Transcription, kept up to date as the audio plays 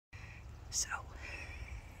So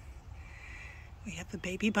we have a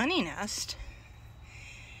baby bunny nest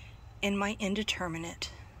in my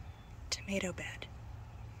indeterminate tomato bed.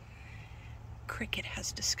 Cricket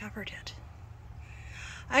has discovered it.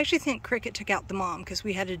 I actually think Cricket took out the mom because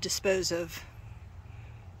we had to dispose of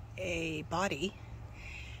a body.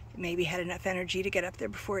 It maybe had enough energy to get up there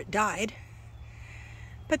before it died.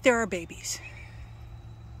 But there are babies.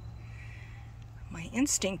 My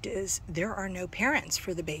instinct is there are no parents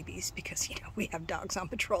for the babies because, you know, we have dogs on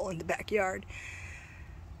patrol in the backyard.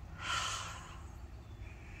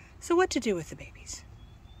 So what to do with the babies?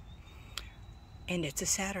 And it's a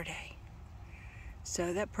Saturday.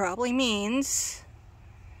 So that probably means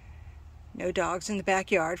no dogs in the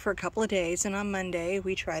backyard for a couple of days, and on Monday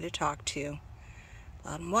we try to talk to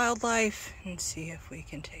Loud and Wildlife and see if we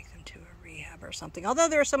can take them to a rehab or something. Although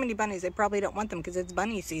there are so many bunnies, they probably don't want them because it's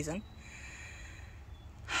bunny season.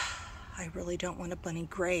 I really don't want a bunny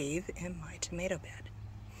grave in my tomato bed.